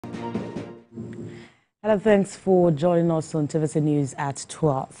Hello, thanks for joining us on TVC News at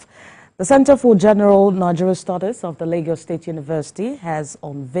 12. The Center for General Nigerian Studies of the Lagos State University has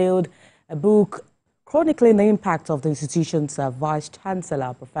unveiled a book chronicling the impact of the institution's Vice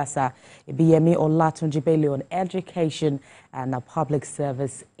Chancellor, Professor Ibiyemi Olatunji-Bello, on education and public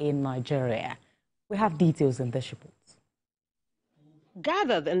service in Nigeria. We have details in this report.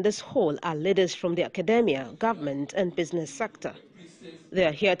 Gathered in this hall are leaders from the academia, government and business sector. They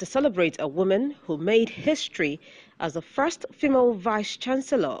are here to celebrate a woman who made history as the first female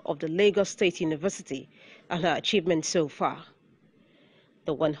vice-chancellor of the Lagos State University and her achievements so far.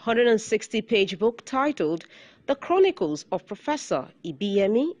 The 160-page book titled The Chronicles of Professor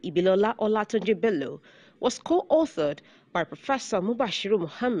Ibiyemi Olatunji-Bello was co-authored by Professor Mubashiru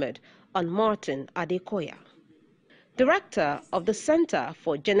Muhammad and Martin Adekoya. Director of the Center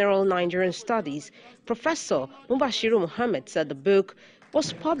for General Nigerian Studies, Professor Mubashiru Muhammad said the book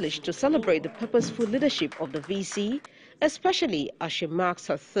was published to celebrate the purposeful leadership of the VC, especially as she marks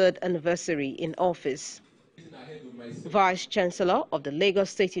her 3rd anniversary in office. Vice-Chancellor of the Lagos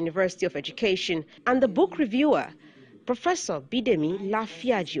State University of Education and the book reviewer, Professor Bidemi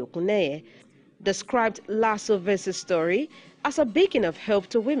Lafiaji-Okuneye, described LASU story as a beacon of hope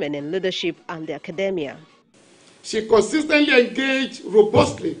to women in leadership and the academia. She consistently engaged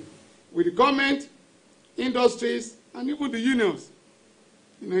robustly with the government, industries, and even the unions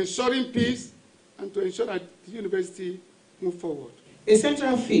in ensuring peace and to ensure that the university move forward. A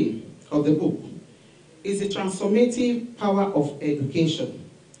central theme of the book is the transformative power of education.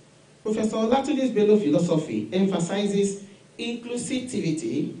 Professor Olatunji-Bello philosophy emphasizes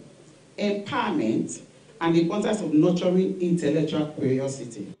inclusivity, empowerment, and the importance of nurturing intellectual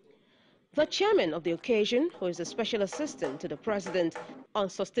curiosity. The chairman of the occasion, who is a special assistant to the president on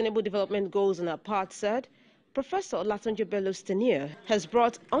sustainable development goals in our part, said Professor Olatunji-Bello's tenure has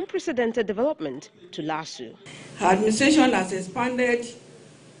brought unprecedented development to LASU. Her administration has expanded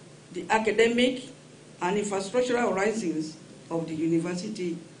the academic and infrastructural horizons of the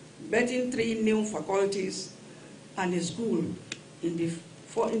university, building 3 new faculties and a school in this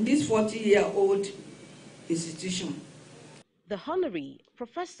 40-year-old institution. The Honorary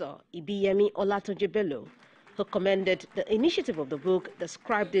Professor Ibiyemi Olatunji-Bello, who commended the initiative of the book,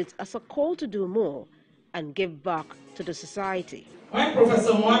 described it as a call to do more and give back to the society. When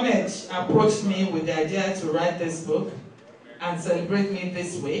Professor Mohammed approached me with the idea to write this book and celebrate me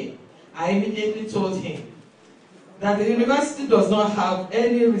this way, I immediately told him that the university does not have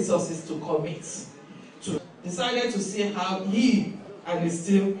any resources to commit to. Decided to see how he and his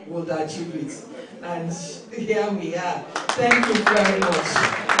team would achieve it. And here we are. Thank you very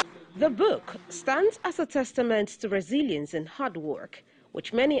much. The book stands as a testament to resilience and hard work,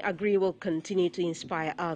 which many agree will continue to inspire others.